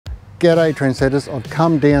G'day trendsetters, I've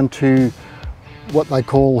come down to what they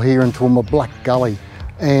call here in Toowoomba Black Gully,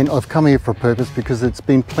 and I've come here for a purpose because it's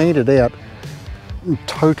been planted out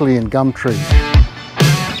totally in gum trees.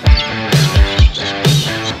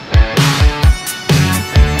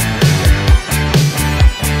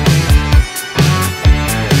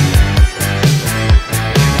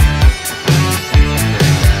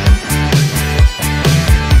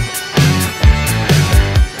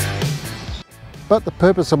 But the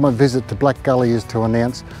purpose of my visit to Black Gully is to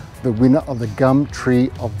announce the winner of the Gum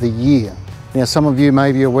Tree of the Year. Now, some of you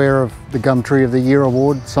may be aware of the Gum Tree of the Year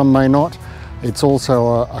award, some may not. It's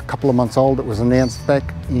also a couple of months old. It was announced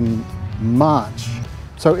back in March.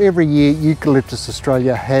 So every year Eucalyptus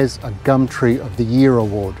Australia has a Gum Tree of the Year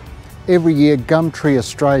award. Every year Gum Tree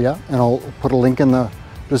Australia, and I'll put a link in the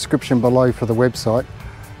description below for the website,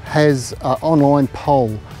 has an online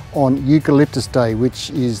poll on Eucalyptus Day, which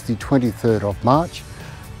is the 23rd of March,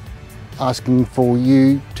 asking for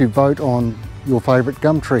you to vote on your favourite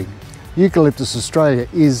gum tree. Eucalyptus Australia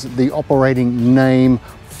is the operating name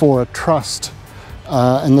for a trust,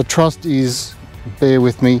 and the trust is, bear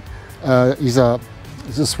with me, is a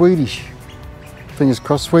Swedish, fingers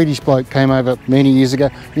crossed, Swedish bloke, came over many years ago.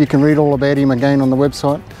 You can read all about him again on the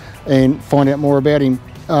website and find out more about him,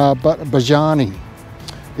 but Bajani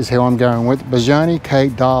is how I'm going with Bajani K.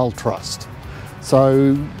 Dahl Trust.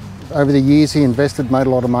 So over the years he invested, made a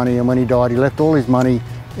lot of money, and when he died he left all his money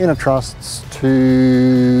in a trust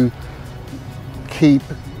to keep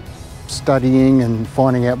studying and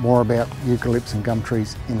finding out more about eucalypts and gum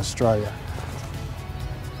trees in Australia.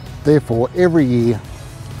 Therefore, every year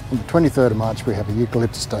on the 23rd of March we have a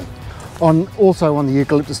Eucalyptus Day. Also on the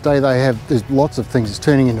Eucalyptus Day there's lots of things. It's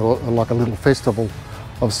turning into like a little festival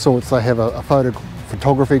of sorts. They have a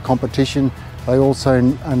photography competition. They also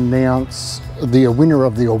announce the winner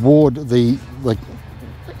of the award, the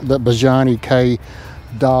Bajani K.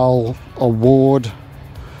 Dahl Award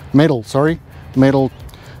medal,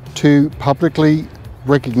 to publicly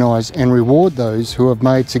recognise and reward those who have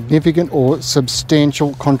made significant or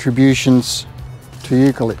substantial contributions to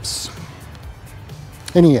eucalypts.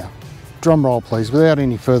 Anyhow, drum roll please, without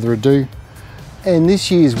any further ado. And this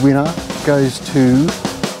year's winner goes to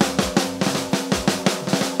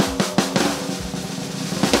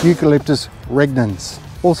Eucalyptus regnans,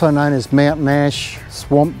 also known as mountain ash,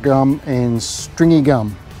 swamp gum and stringy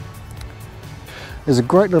gum. There's a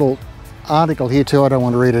great little article here too. I don't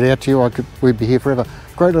want to read it out to you, we'd be here forever.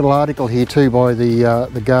 Great little article here too by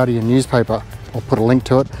the Guardian newspaper. I'll put a link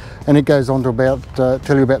to it, and it goes on to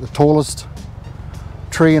tell you about the tallest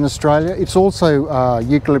tree in Australia. It's also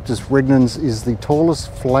Eucalyptus regnans is the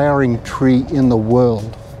tallest flowering tree in the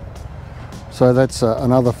world, so that's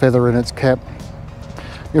another feather in its cap.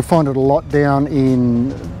 You'll find it a lot down in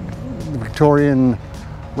the Victorian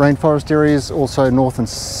rainforest areas, also north and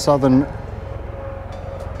southern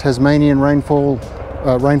Tasmanian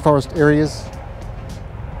rainforest areas.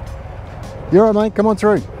 You all right, mate? Come on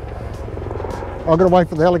through. I've got to wait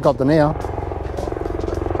for the helicopter now.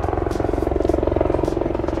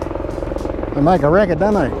 They make a racket,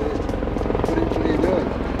 don't they? What are you doing?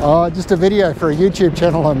 Oh, just a video for a YouTube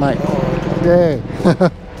channel I make. Oh, okay. Yeah.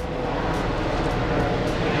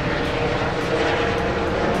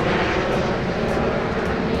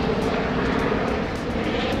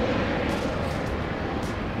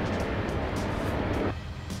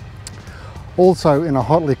 Also in a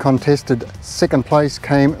hotly contested second place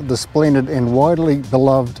came the splendid and widely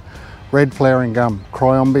beloved red flowering gum,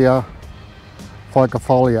 Cryombia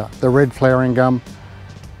ficofolia. The red flowering gum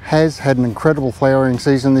has had an incredible flowering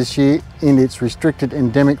season this year in its restricted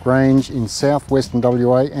endemic range in southwestern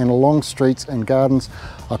WA and along streets and gardens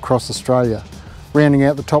across Australia. Rounding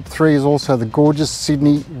out the top three is also the gorgeous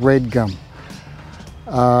Sydney red gum,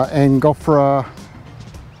 Angophora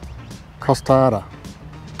costata.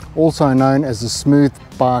 Also known as the smooth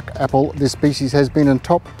bark apple, this species has been in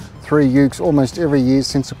top 3 ukes almost every year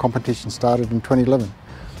since the competition started in 2011.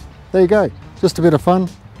 There you go, just a bit of fun.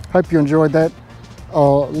 Hope you enjoyed that.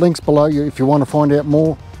 Links below you if you want to find out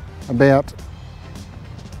more about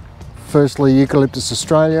firstly Eucalyptus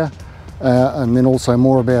Australia, and then also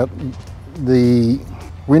more about the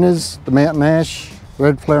winners, the mountain ash,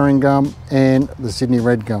 red flowering gum and the Sydney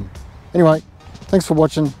red gum. Anyway, thanks for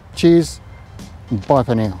watching, cheers, and bye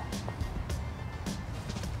for now.